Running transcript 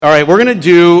All right, we're going to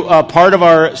do part of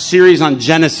our series on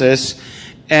Genesis,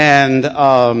 and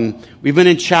we've been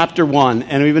in chapter 1,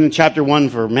 and we've been in chapter 1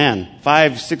 for,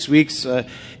 5-6 weeks,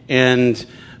 and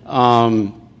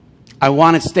I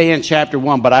want to stay in chapter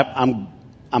 1, but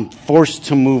I'm forced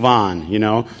to move on, you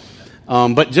know.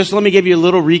 But just let me give you a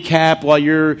little recap while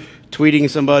you're tweeting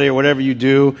somebody or whatever you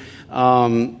do.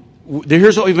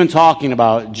 Here's what we've been talking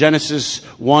about. Genesis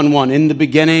 1:1. In the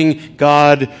beginning,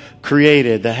 God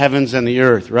created the heavens and the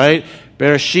earth, right?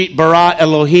 Bereshit bara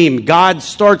Elohim. God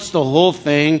starts the whole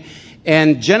thing.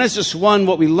 And Genesis 1,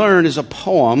 what we learn, is a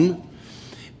poem.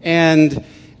 And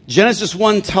Genesis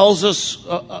 1 tells us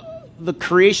the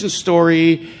creation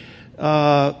story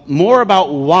more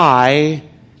about why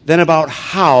than about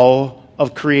how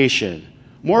of creation.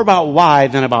 More about why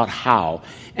than about how.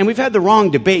 And we've had the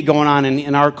wrong debate going on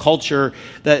in our culture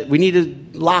that we need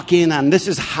to lock in on this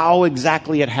is how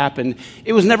exactly it happened.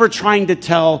 It was never trying to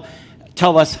tell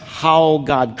us how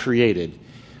God created.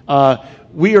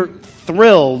 We are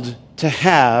thrilled to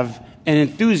have and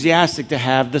enthusiastic to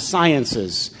have the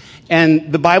sciences.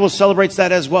 And the Bible celebrates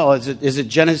that as well. Is it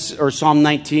Genesis or Psalm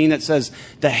 19 that says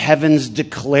the heavens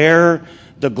declare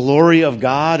the glory of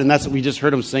God? And that's what we just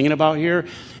heard him singing about here.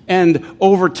 And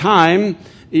over time,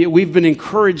 we've been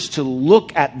encouraged to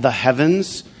look at the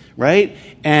heavens, right?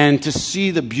 And to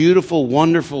see the beautiful,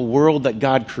 wonderful world that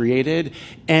God created.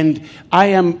 And I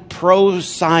am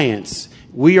pro-science.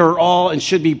 We are all and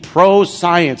should be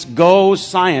pro-science. Go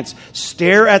science.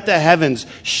 Stare at the heavens.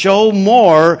 Show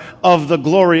more of the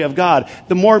glory of God.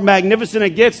 The more magnificent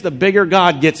it gets, the bigger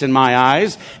God gets in my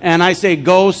eyes. And I say,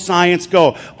 go science,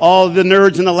 go. All the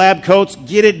nerds in the lab coats,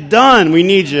 get it done. We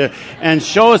need you. And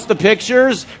show us the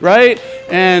pictures, right?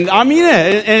 And I mean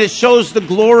it. And it shows the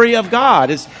glory of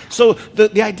God. So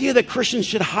the idea that Christians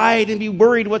should hide and be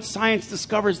worried what science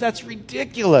discovers, that's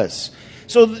ridiculous.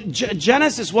 So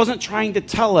Genesis wasn't trying to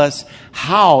tell us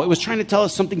how. It was trying to tell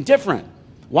us something different.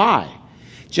 Why?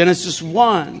 Genesis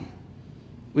 1,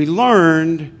 we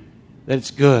learned that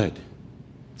it's good.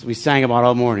 So we sang about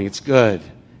all morning. It's good.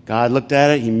 God looked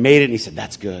at it, he made it, and he said,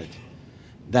 that's good.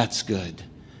 That's good.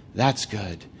 That's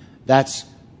good. That's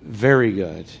very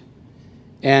good.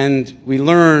 And we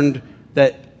learned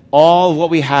that all of what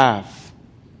we have,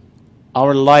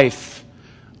 our life,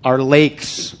 our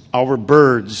lakes, our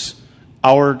birds,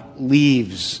 our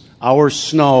leaves, our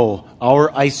snow,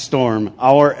 our ice storm,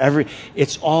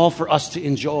 it's all for us to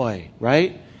enjoy,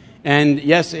 right? And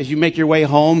yes, as you make your way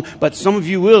home, but some of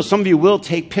you will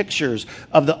take pictures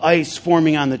of the ice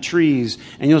forming on the trees,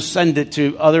 and you'll send it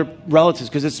to other relatives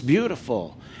because it's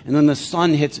beautiful. And then the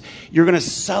sun hits, you're going to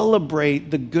celebrate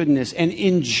the goodness and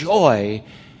enjoy.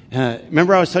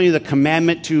 Remember I was telling you the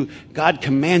commandment God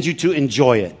commands you to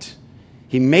enjoy it.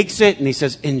 He makes it and he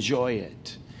says, enjoy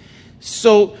it.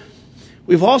 So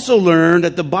we've also learned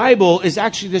that the Bible is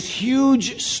actually this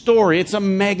huge story. It's a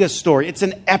mega story. It's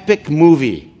an epic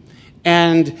movie.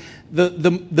 And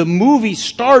the movie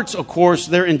starts, of course,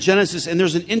 there in Genesis, and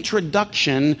there's an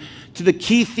introduction to the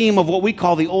key theme of what we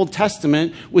call the Old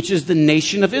Testament, which is the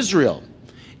nation of Israel.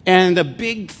 And the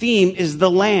big theme is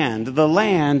the land, the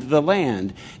land, the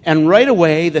land. And right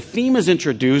away, the theme is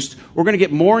introduced. We're going to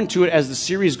get more into it as the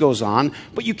series goes on,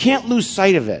 but you can't lose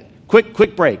sight of it.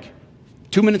 Quick break.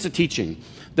 2 minutes of teaching.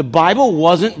 The Bible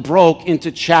wasn't broke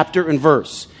into chapter and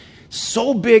verse.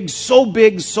 So big, so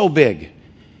big, so big.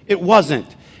 It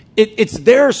wasn't. It's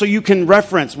there so you can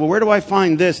reference, well, where do I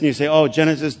find this? And you say, oh,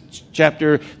 Genesis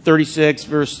chapter 36,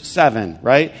 verse 7,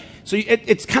 right? So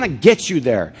it's kind of gets you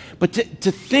there. But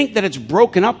to think that it's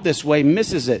broken up this way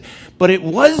misses it. But it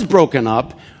was broken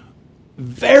up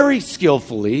very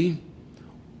skillfully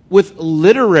with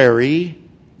literary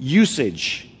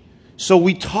usage. So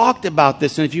we talked about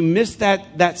this, and if you missed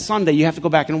that Sunday, you have to go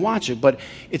back and watch it. But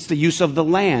it's the use of the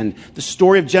land. The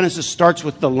story of Genesis starts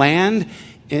with the land.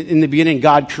 In the beginning,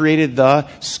 God created the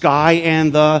sky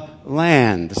and the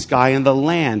land. The sky and the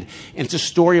land. And it's a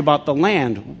story about the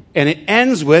land. And it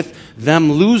ends with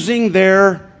them losing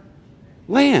their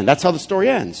land. That's how the story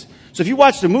ends. So if you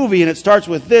watch the movie and it starts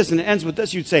with this and it ends with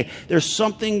this, you'd say, there's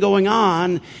something going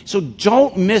on. So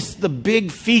don't miss the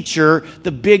big feature,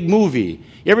 the big movie.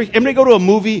 Everybody go to a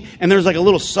movie and there's like a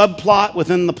little subplot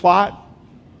within the plot?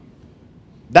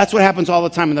 That's what happens all the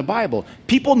time in the Bible.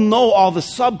 People know all the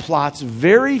subplots.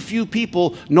 Very few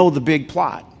people know the big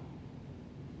plot.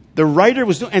 The writer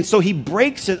was doing, and so he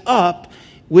breaks it up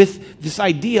with this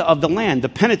idea of the land. The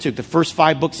Pentateuch, the first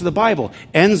 5 books of the Bible,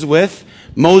 ends with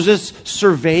Moses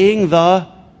surveying the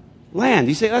land.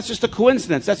 You say, that's just a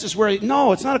coincidence. That's just where...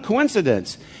 No, it's not a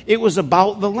coincidence. It was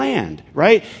about the land,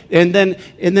 right? And then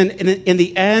in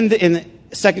the end,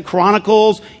 Second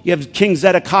Chronicles, you have King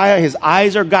Zedekiah. His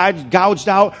eyes are gouged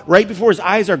out. Right before his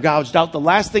eyes are gouged out, the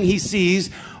last thing he sees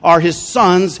are his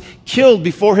sons killed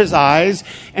before his eyes.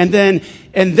 And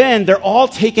then they're all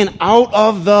taken out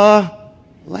of the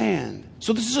land.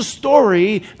 So this is a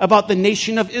story about the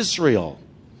nation of Israel.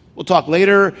 We'll talk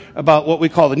later about what we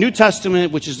call the New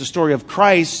Testament, which is the story of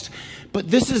Christ. But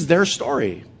this is their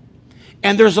story.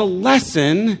 And there's a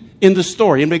lesson in the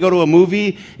story. Anybody go to a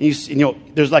movie and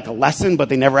there's like a lesson, but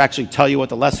they never actually tell you what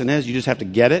the lesson is. You just have to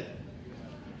get it.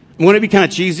 Wouldn't it be kind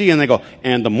of cheesy? And they go,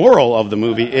 and the moral of the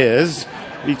movie is,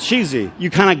 be cheesy.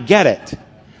 You kind of get it.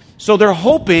 So they're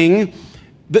hoping,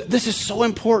 this is so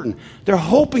important. They're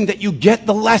hoping that you get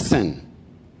the lesson.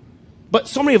 But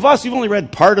so many of us, you've only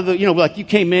read part of the, like you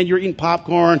came in, you were eating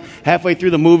popcorn halfway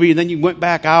through the movie, and then you went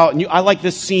back out, and I like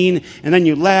this scene, and then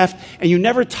you left, and you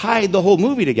never tied the whole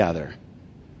movie together.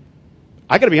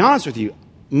 I got to be honest with you.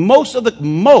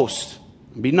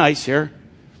 Be nice here,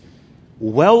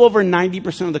 well over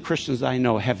 90% of the Christians I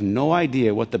know have no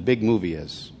idea what the big movie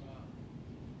is.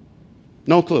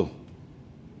 No clue.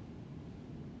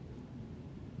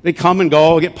 They come and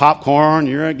go, get popcorn,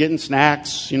 you're getting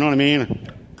snacks, you know what I mean?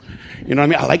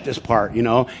 I like this part,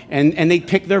 and they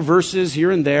pick their verses here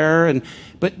and there,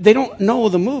 but they don't know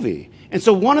the movie. And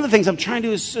so one of the things I'm trying to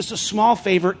do is just a small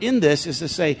favor in this is to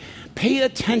say, pay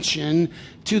attention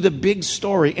to the big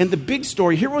story. And the big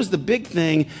story, here was the big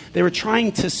thing they were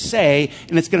trying to say,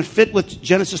 and it's going to fit with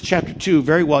Genesis chapter 2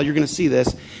 very well. You're going to see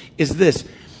this, is this.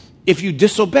 If you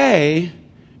disobey,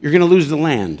 you're going to lose the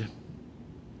land.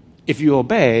 If you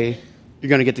obey, you're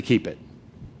going to get to keep it.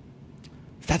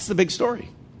 That's the big story.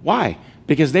 Why?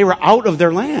 Because they were out of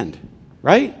their land,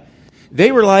 right?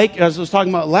 They were like, as I was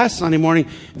talking about last Sunday morning,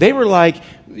 they were like,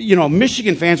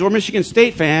 Michigan fans or Michigan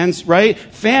State fans, right?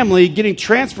 Family getting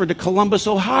transferred to Columbus,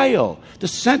 Ohio, the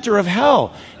center of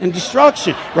hell and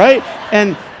destruction, right?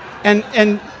 And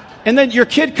then your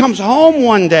kid comes home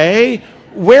one day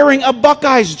wearing a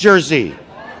Buckeyes jersey.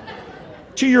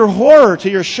 To your horror, to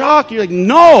your shock, you're like,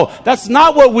 no, that's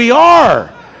not what we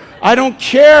are. I don't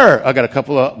care. I got a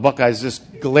couple of Buckeyes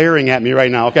just glaring at me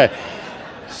right now. Okay.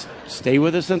 Stay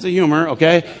with a sense of humor,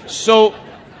 okay? So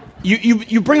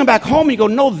you bring them back home and you go,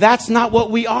 no, that's not what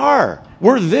we are.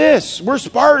 We're this. We're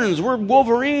Spartans. We're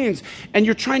Wolverines. And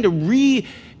you're trying to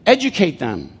re-educate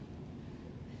them.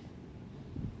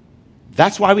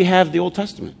 That's why we have the Old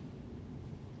Testament.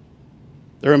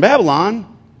 They're in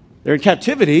Babylon. They're in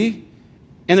captivity.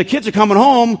 And the kids are coming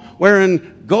home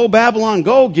wearing Go Babylon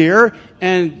Go gear.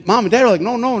 And mom and dad are like,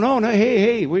 no,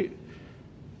 hey,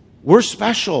 we're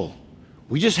special.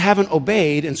 We just haven't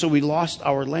obeyed, and so we lost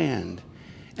our land.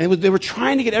 And they were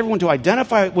trying to get everyone to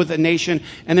identify with a nation,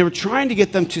 and they were trying to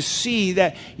get them to see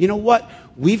that,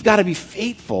 we've got to be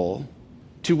faithful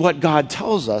to what God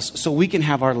tells us so we can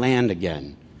have our land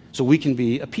again, so we can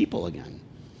be a people again.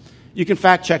 You can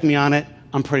fact check me on it.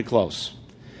 I'm pretty close.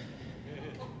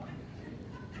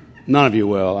 None of you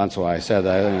will. That's why I said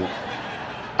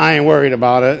that. I ain't worried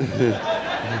about it,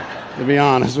 to be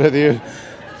honest with you.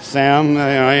 Sam,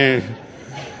 I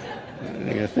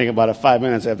got to think about it 5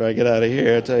 minutes after I get out of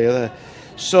here, I'll tell you that.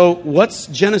 So what's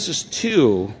Genesis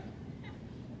 2?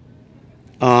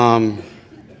 And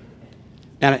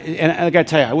I got to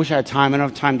tell you, I wish I had time. I don't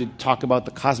have time to talk about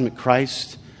the cosmic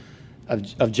Christ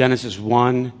of Genesis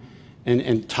 1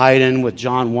 and tie it in with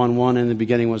John 1:1. In the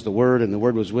beginning was the Word, and the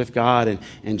Word was with God.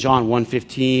 And John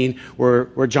 1:15,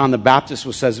 where John the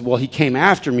Baptist says, well, he came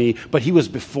after me, but he was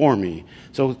before me.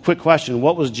 So quick question,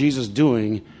 what was Jesus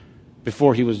doing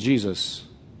before he was Jesus?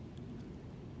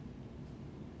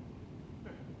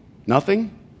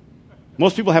 Nothing?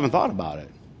 Most people haven't thought about it.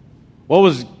 What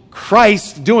was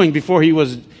Christ doing before he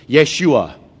was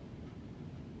Yeshua?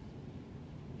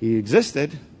 He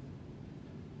existed.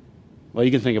 Well,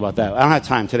 you can think about that. I don't have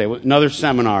time today. Another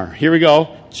seminar. Here we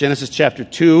go. Genesis chapter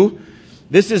 2.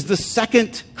 This is the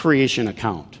second creation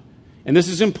account. And this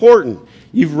is important.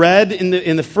 You've read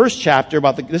in the first chapter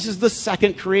about this is the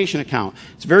second creation account.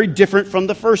 It's very different from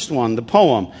the first one, the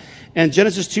poem. And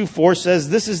Genesis 2:4 says,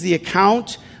 this is the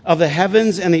account of the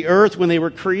heavens and the earth when they were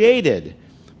created.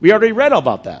 We already read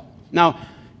about that. Now,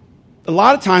 a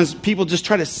lot of times people just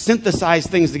try to synthesize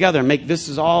things together and make this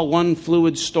is all one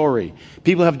fluid story.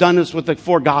 People have done this with the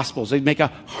 4 Gospels. They make a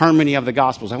harmony of the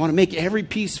Gospels. I want to make every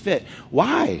piece fit.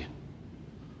 Why?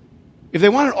 If they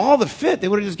wanted all to fit, they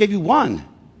would have just gave you one.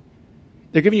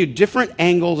 They're giving you different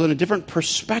angles and a different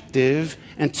perspective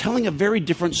and telling a very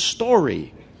different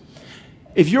story.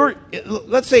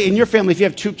 Let's say in your family, if you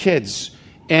have 2 kids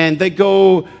and they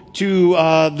go to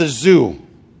the zoo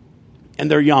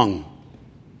and they're young,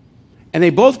 and they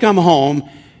both come home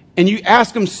and you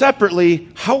ask them separately,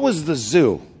 how was the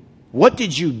zoo? What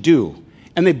did you do?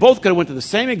 And they both could have went to the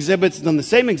same exhibits, done the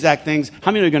same exact things.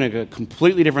 How many are going to get a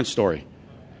completely different story?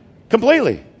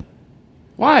 Completely.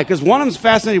 Why? Because one of them's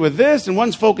fascinated with this and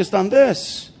one's focused on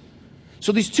this.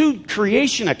 So these two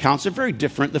creation accounts are very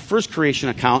different. The first creation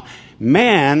account,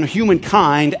 man,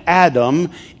 humankind, Adam,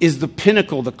 is the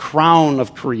pinnacle, the crown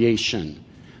of creation.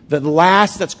 The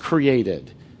last that's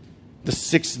created, the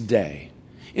sixth day.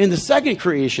 In the second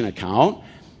creation account,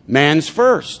 man's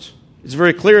first. It's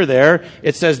very clear there.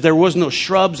 It says there was no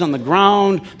shrubs on the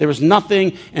ground. There was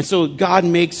nothing. And so God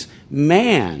makes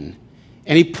man,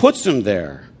 and he puts him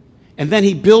there. And then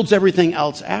he builds everything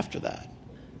else after that.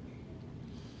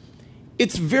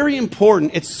 It's very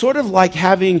important. It's sort of like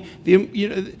having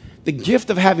the gift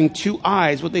of having two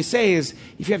eyes. What they say is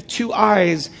if you have two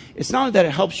eyes, it's not only that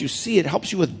it helps you see, it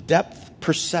helps you with depth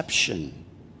perception.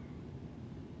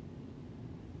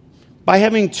 By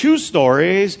having two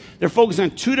stories, they're focused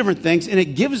on two different things, and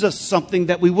it gives us something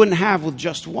that we wouldn't have with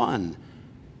just one.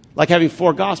 Like having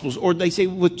four gospels. Or they say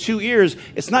with two ears,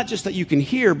 it's not just that you can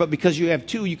hear, but because you have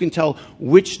two, you can tell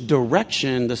which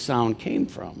direction the sound came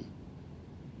from.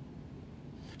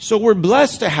 So we're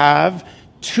blessed to have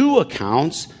two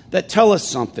accounts that tell us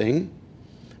something.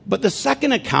 But the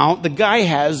second account, the guy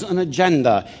has an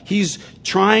agenda. He's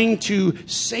trying to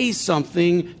say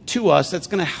something to us that's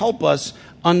going to help us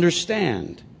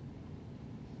understand.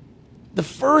 The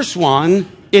first one,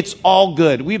 it's all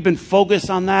good. We've been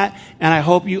focused on that, and I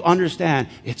hope you understand.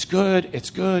 It's good, it's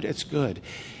good, it's good.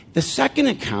 The second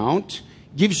account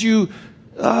gives you,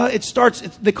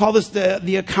 they call this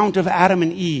the account of Adam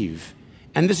and Eve.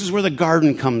 And this is where the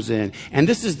garden comes in. And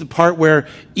this is the part where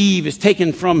Eve is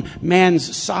taken from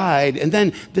man's side. And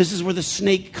then this is where the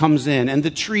snake comes in, and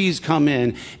the trees come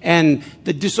in, and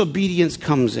the disobedience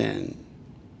comes in.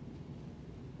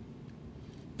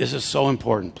 This is so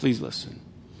important. Please listen.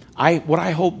 What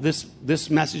I hope this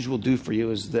message will do for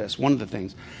you is this. One of the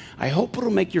things. I hope it'll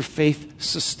make your faith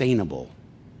sustainable.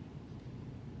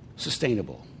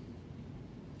 Sustainable.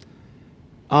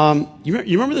 You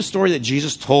remember the story that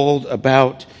Jesus told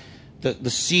about the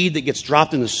seed that gets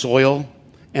dropped in the soil?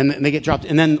 And they get dropped.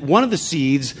 And then one of the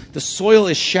seeds, the soil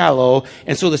is shallow.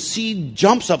 And so the seed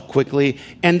jumps up quickly.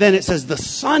 And then it says the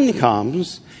sun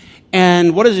comes.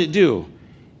 And what does it do?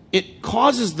 It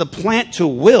causes the plant to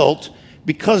wilt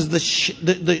because the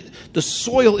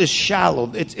soil is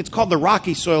shallow. It's called the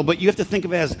rocky soil, but you have to think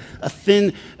of it as a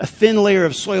thin layer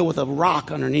of soil with a rock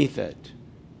underneath it.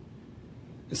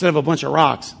 Instead of a bunch of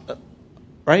rocks,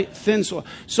 right? Thin soil.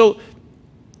 So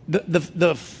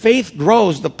the faith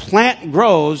grows, the plant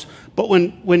grows, but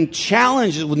when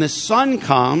challenges, when the sun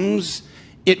comes,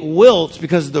 it wilts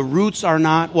because the roots are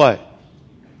not what?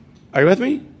 Are you with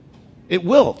me? It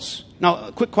wilts. Now,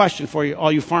 a quick question for you,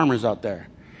 all you farmers out there.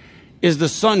 Is the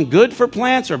sun good for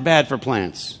plants or bad for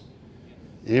plants?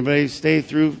 Anybody stay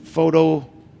through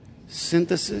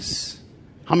photosynthesis?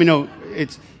 How many know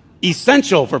it's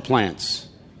essential for plants?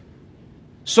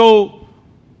 So,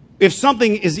 if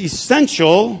something is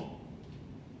essential,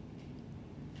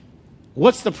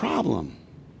 what's the problem?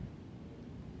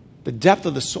 The depth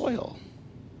of the soil.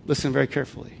 Listen very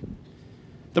carefully.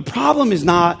 The problem is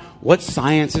not what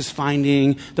science is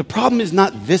finding. The problem is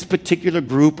not this particular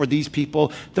group or these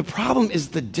people. The problem is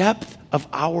the depth of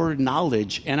our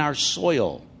knowledge and our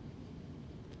soil.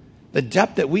 The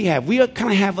depth that we have. We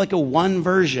kind of have like a one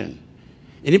version.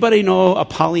 Anybody know a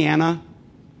Pollyanna?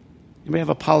 Anybody have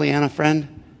a Pollyanna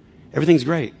friend? Everything's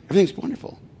great. Everything's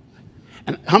wonderful.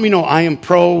 And how many know I am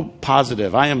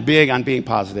pro-positive? I am big on being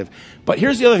positive. But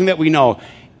here's the other thing that we know.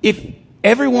 If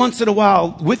every once in a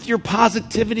while, with your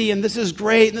positivity, and this is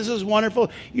great, and this is wonderful,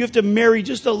 you have to marry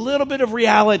just a little bit of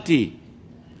reality.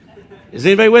 Is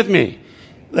anybody with me?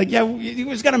 Like, yeah, you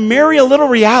just got to marry a little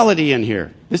reality in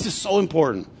here. This is so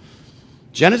important.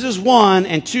 Genesis 1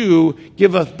 and 2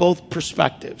 give us both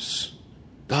perspectives.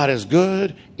 God is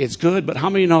good, it's good, but how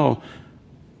many know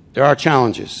there are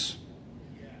challenges?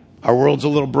 Our world's a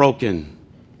little broken.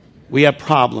 We have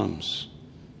problems.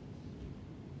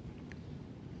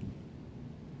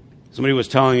 Somebody was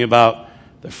telling me about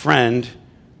the friend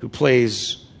who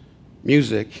plays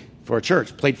music for a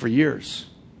church, played for years,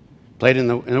 played in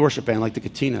the worship band like the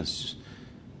Katinas,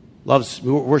 loves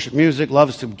worship music,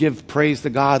 loves to give praise to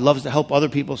God, loves to help other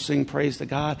people sing praise to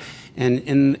God, and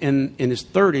in his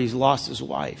 30s lost his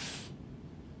wife.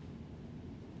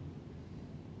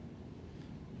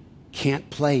 Can't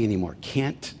play anymore,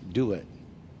 can't do it.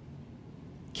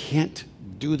 Can't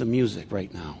do the music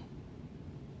right now.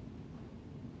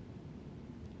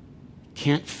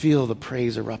 Can't feel the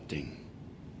praise erupting.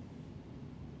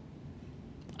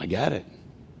 I get it.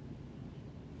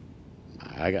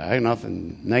 I got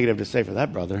nothing negative to say for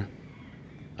that, brother.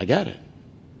 I get it.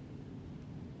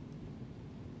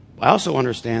 I also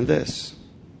understand this.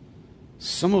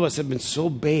 Some of us have been so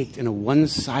baked in a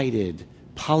one-sided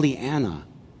Pollyanna,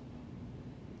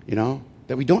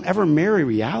 that we don't ever marry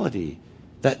reality.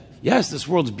 That, yes, this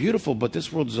world's beautiful, but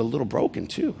this world is a little broken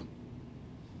too.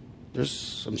 There's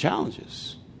some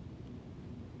challenges.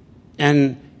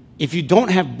 And if you don't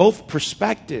have both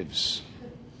perspectives,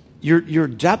 your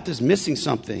depth is missing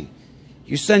something.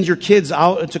 You send your kids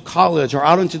out into college or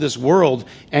out into this world,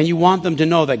 and you want them to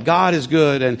know that God is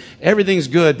good and everything's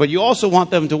good, but you also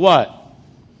want them to what?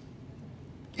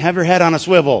 Have your head on a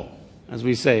swivel, as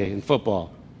we say in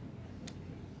football.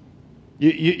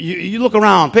 You look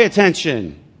around, pay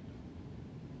attention.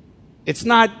 It's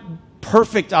not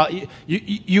perfect.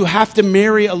 You have to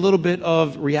marry a little bit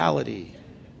of reality.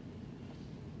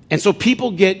 And so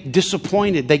people get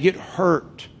disappointed. They get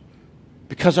hurt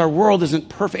because our world isn't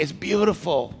perfect. It's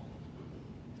beautiful.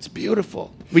 It's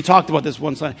beautiful. We talked about this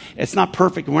one time. It's not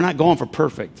perfect. We're not going for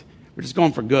perfect. We're just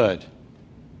going for good.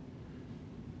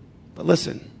 But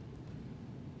listen.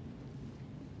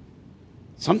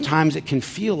 Sometimes it can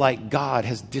feel like God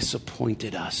has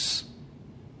disappointed us.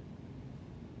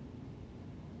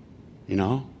 And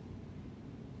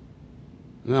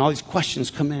then all these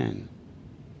questions come in.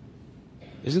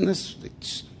 Isn't this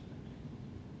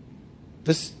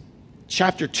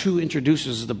chapter 2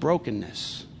 introduces the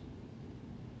brokenness.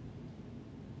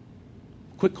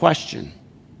 Quick question.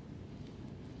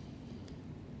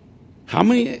 How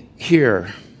many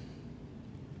here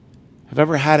have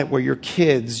ever had it where your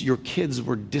kids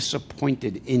were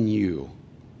disappointed in you?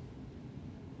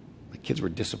 My kids were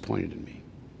disappointed in me.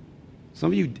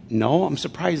 Some of you know. I'm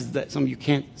surprised that some of you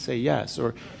can't say yes,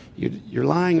 or you're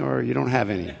lying, or you don't have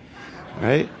any.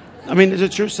 Right? I mean, is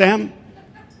it true, Sam?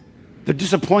 They're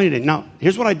disappointed in. Now,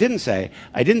 here's what I didn't say.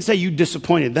 I didn't say you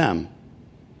disappointed them.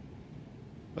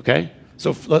 Okay?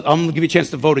 So I'm going to give you a chance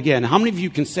to vote again. How many of you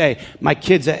can say, my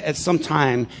kids at some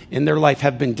time in their life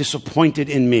have been disappointed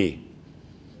in me?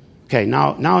 Okay,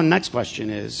 now the next question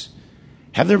is,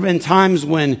 have there been times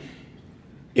when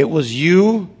it was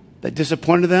you that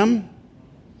disappointed them?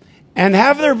 And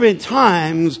have there been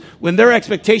times when their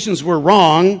expectations were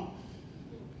wrong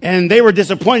and they were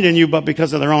disappointed in you, but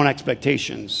because of their own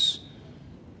expectations?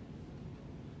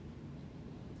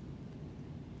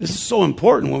 This is so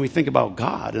important when we think about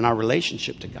God and our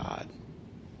relationship to God.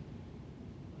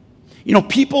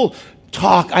 People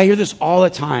talk, I hear this all the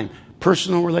time,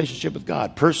 personal relationship with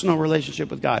God, personal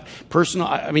relationship with God.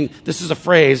 This is a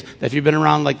phrase that if you've been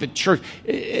around like the church,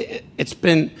 it's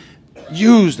been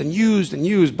used and used and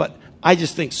used, but I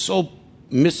just think so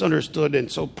misunderstood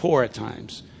and so poor at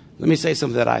times. Let me say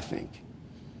something that I think.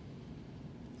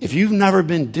 If you've never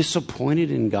been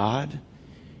disappointed in God,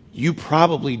 you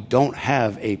probably don't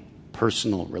have a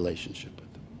personal relationship with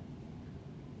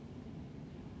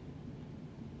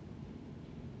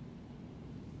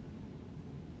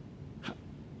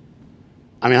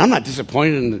Him. I'm not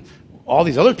disappointed in all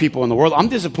these other people in the world. I'm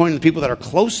disappointed in the people that are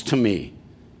close to me.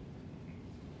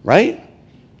 Right?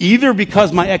 Either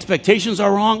because my expectations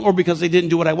are wrong or because they didn't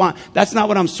do what I want. That's not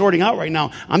what I'm sorting out right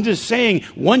now. I'm just saying,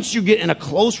 once you get in a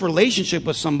close relationship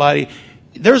with somebody,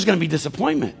 there's going to be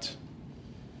disappointment.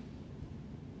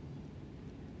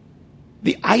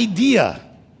 The idea,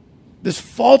 this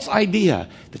false idea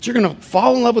that you're going to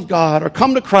fall in love with God or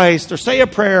come to Christ or say a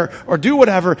prayer or do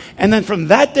whatever, and then from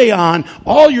that day on,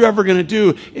 all you're ever going to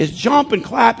do is jump and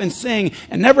clap and sing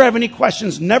and never have any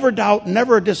questions, never doubt,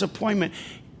 never a disappointment,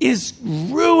 is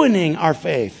ruining our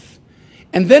faith.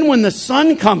 And then when the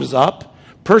sun comes up,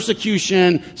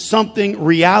 persecution, something,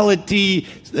 reality,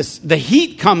 the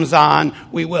heat comes on,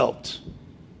 we wilt.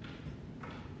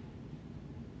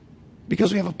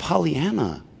 Because we have a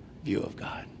Pollyanna view of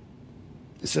God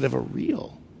instead of a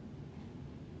real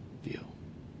view.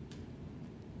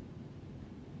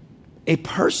 A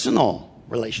personal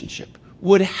relationship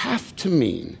would have to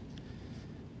mean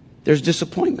there's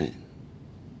disappointment.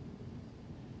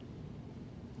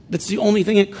 That's the only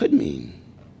thing it could mean.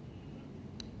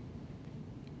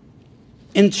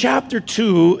 In chapter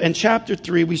 2 and chapter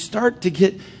 3, we start to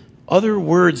get other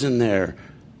words in there.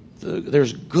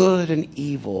 There's good and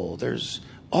evil. There's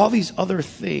all these other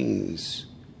things.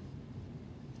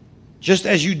 Just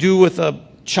as you do with a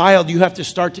child, you have to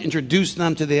start to introduce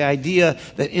them to the idea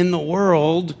that in the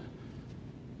world,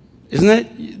 isn't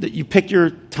it, that you pick your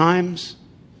times?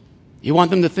 You want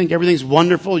them to think everything's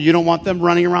wonderful. You don't want them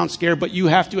running around scared, but you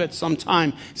have to at some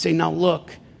time say, now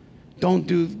look,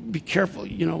 be careful,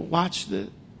 watch the.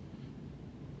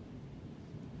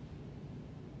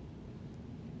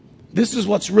 This is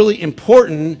what's really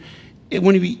important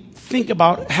when we think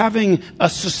about having a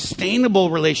sustainable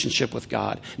relationship with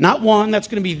God, not one that's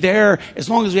going to be there as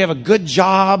long as we have a good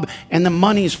job and the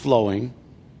money's flowing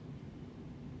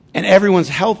and everyone's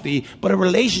healthy, but a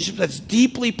relationship that's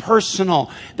deeply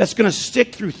personal, that's going to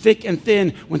stick through thick and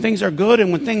thin when things are good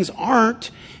and when things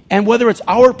aren't. And whether it's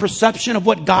our perception of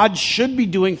what God should be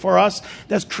doing for us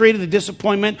that's created the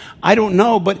disappointment, I don't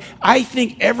know. But I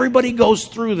think everybody goes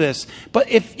through this. But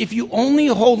if you only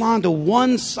hold on to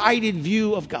one-sided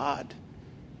view of God,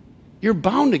 you're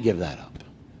bound to give that up.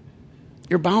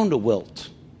 You're bound to wilt.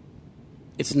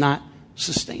 It's not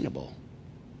sustainable.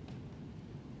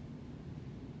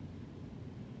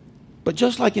 But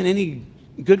just like in any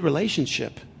good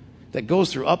relationship that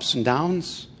goes through ups and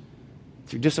downs,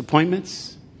 through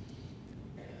disappointments,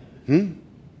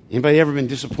 anybody ever been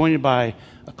disappointed by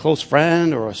a close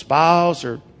friend or a spouse,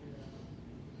 or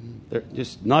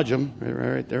just nudge them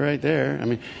right there. I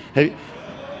mean, hey,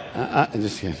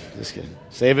 just kidding.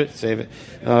 Save it.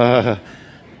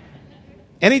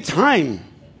 Anytime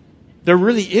there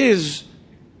really is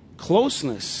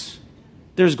closeness,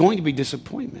 there's going to be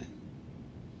disappointment.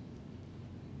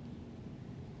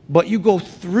 But you go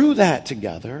through that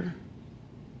together,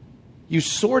 you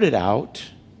sort it out,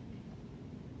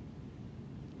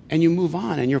 and you move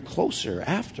on, and you're closer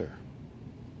after.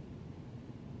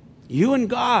 You and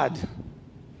God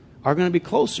are going to be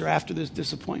closer after this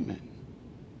disappointment.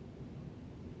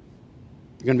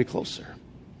 You're going to be closer.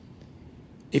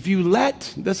 If you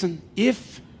let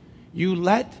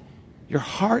your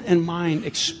heart and mind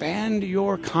expand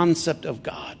your concept of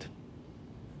God,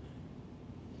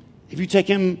 if you take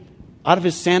him out of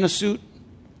his Santa suit,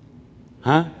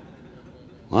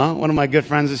 Well, one of my good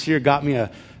friends this year got me a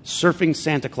surfing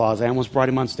Santa Claus. I almost brought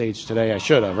him on stage today. I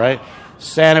should have, right?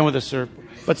 Santa with a surf.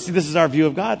 But see, this is our view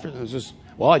of God.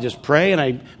 I just pray and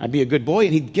I be a good boy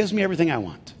and he gives me everything I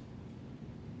want.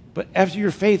 But after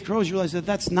your faith grows, you realize that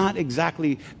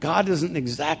God doesn't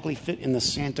exactly fit in the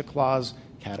Santa Claus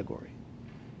category.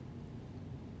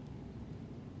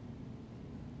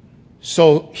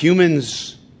 So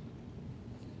humans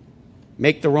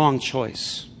make the wrong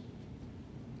choice.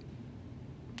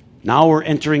 Now we're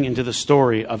entering into the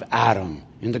story of Adam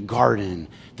in the garden,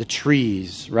 the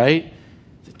trees, right?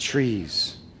 The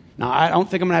trees. Now, I don't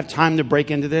think I'm going to have time to break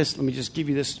into this. Let me just give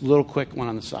you this little quick one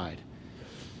on the side.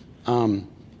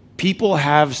 People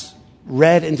have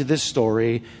read into this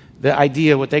story the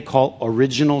idea, what they call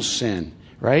original sin,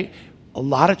 right? A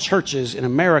lot of churches in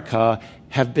America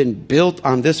have been built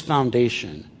on this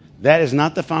foundation. That is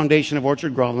not the foundation of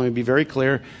Orchard Grove. Let me be very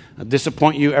clear. I'll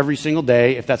disappoint you every single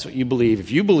day if that's what you believe.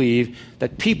 If you believe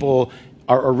that people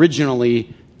are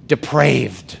originally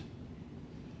depraved,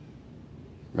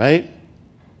 right?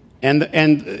 And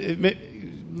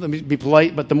let me be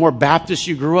polite, but the more Baptist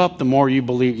you grew up, the more you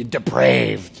believe you're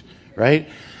depraved, right?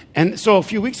 And so a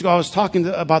few weeks ago, I was talking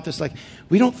about this, like,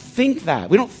 we don't think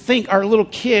that. We don't think our little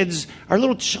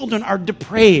children are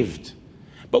depraved.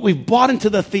 But we've bought into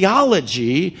the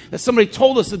theology that somebody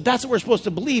told us that that's what we're supposed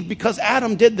to believe because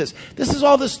Adam did this. This is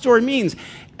all this story means.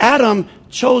 Adam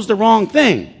chose the wrong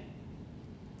thing.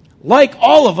 Like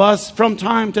all of us from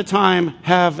time to time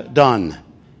have done.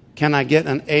 Can I get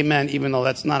an amen, even though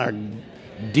that's not our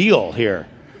deal here?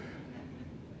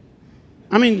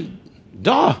 I mean,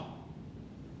 duh.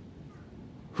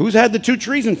 Who's had the two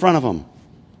trees in front of them?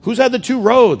 Who's had the two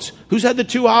roads? Who's had the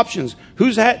two options?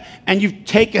 And you've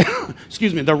taken,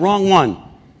 the wrong one.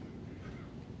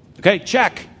 Okay,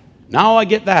 check. Now I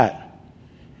get that.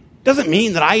 Doesn't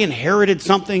mean that I inherited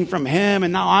something from him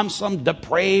and now I'm some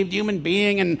depraved human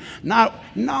being and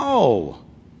no.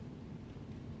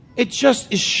 It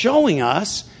just is showing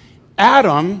us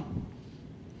Adam,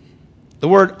 the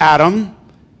word Adam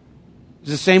is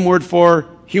the same word for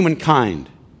humankind.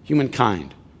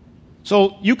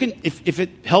 So you can, if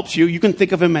it helps you, you can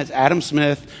think of him as Adam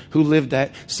Smith, who lived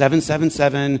at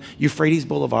 777 Euphrates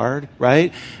Boulevard,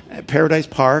 right? At Paradise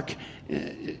Park.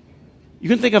 You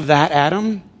can think of that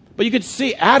Adam, but you could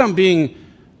see Adam being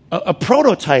a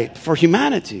prototype for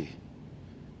humanity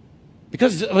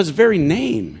because of his very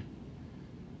name.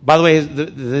 By the way,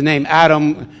 the name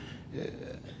Adam,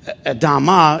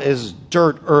 Adama, is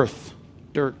dirt, earth,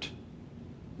 dirt.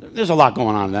 There's a lot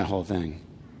going on in that whole thing.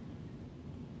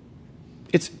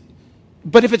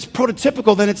 But if it's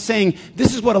prototypical, then it's saying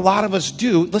this is what a lot of us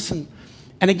do. Listen,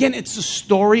 and again, it's the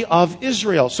story of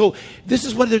Israel. So this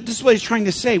is what he's trying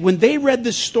to say. When they read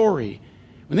this story,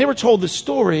 when they were told this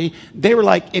story, they were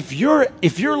like, if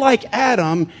you're like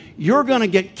Adam, you're going to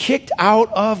get kicked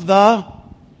out of the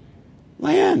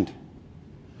land.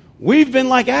 We've been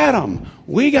like Adam.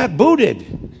 We got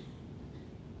booted.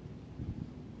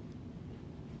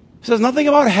 It says nothing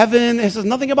about heaven. It says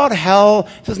nothing about hell.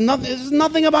 It says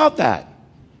nothing about that.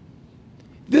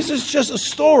 This is just a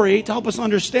story to help us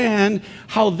understand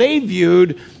how they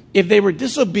viewed if they were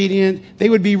disobedient, they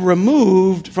would be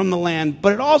removed from the land.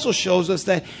 But it also shows us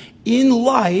that in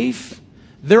life,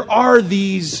 there are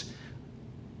these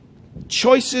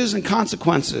choices and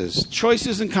consequences.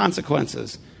 Choices and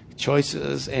consequences.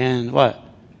 Choices and what?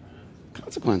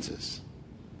 Consequences.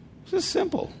 It's just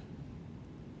simple.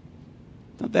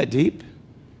 Not that deep.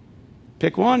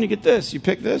 Pick one, you get this. You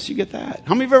pick this, you get that.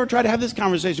 How many of you ever tried to have this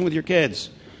conversation with your kids?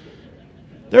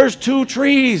 There's 2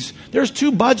 trees. There's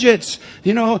 2 budgets.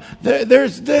 You know,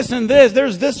 there's this and this.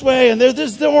 There's this way and there's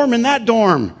this dorm and that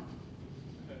dorm.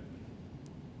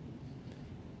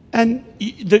 And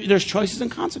there's choices and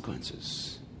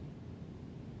consequences.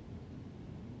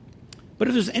 But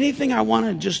if there's anything I want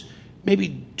to just maybe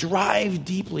drive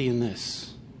deeply in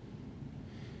this,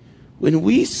 when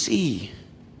we see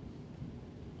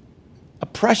a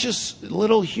precious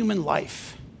little human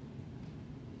life,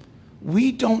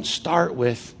 we don't start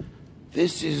with,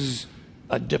 this is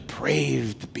a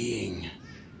depraved being.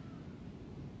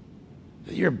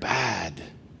 You're bad.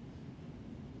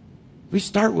 We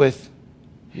start with,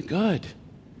 you're good.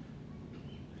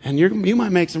 And you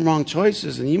might make some wrong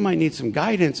choices, and you might need some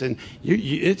guidance, and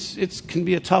it can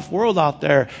be a tough world out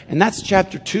there. And that's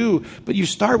chapter 2. But you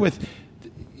start with,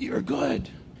 you're good.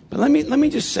 But let me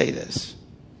just say this.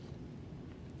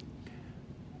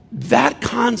 That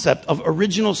concept of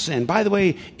original sin, by the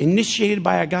way, initiated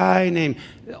by a guy named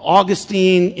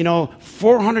Augustine,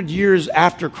 400 years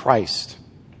after Christ.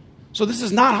 So this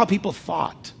is not how people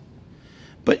thought.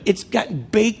 But it's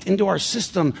got baked into our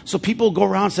system. So people go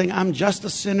around saying, I'm just a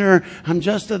sinner. I'm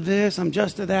just a this. I'm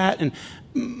just a that. And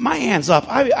my hand's up.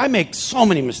 I make so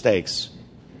many mistakes.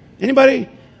 Anybody?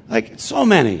 Like, so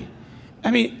many.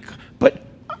 I mean, but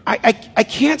I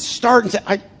can't start and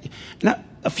say,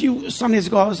 a few Sundays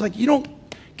ago, I was like, you don't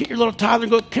get your little toddler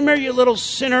and go, come here, you little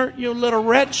sinner, you little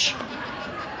wretch.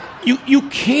 You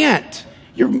can't.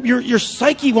 Your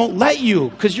psyche won't let you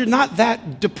because you're not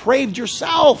that depraved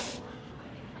yourself.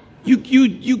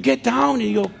 You get down and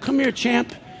you go, come here,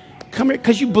 champ. Come here,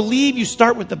 because you believe you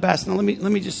start with the best. Now, let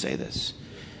me just say this.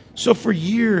 So for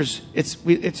years, it's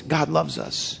God loves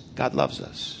us. God loves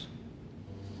us.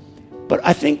 But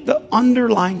I think the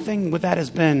underlying thing with that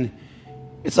has been,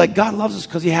 it's like God loves us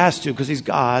because he has to, because he's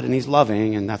God and he's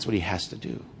loving, and that's what he has to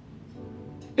do.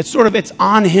 It's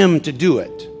on him to do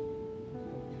it.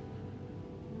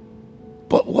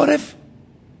 But what if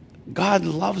God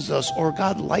loves us or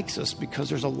God likes us because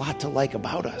there's a lot to like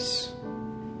about us?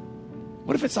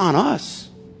 What if it's on us?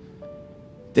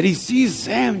 That he sees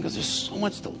Sam and goes, there's so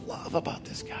much to love about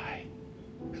this guy.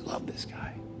 I love this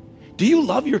guy. Do you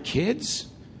love your kids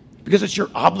because it's your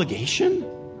obligation?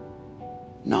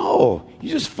 No, you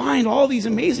just find all these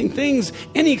amazing things,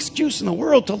 any excuse in the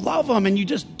world to love them, and you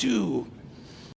just do.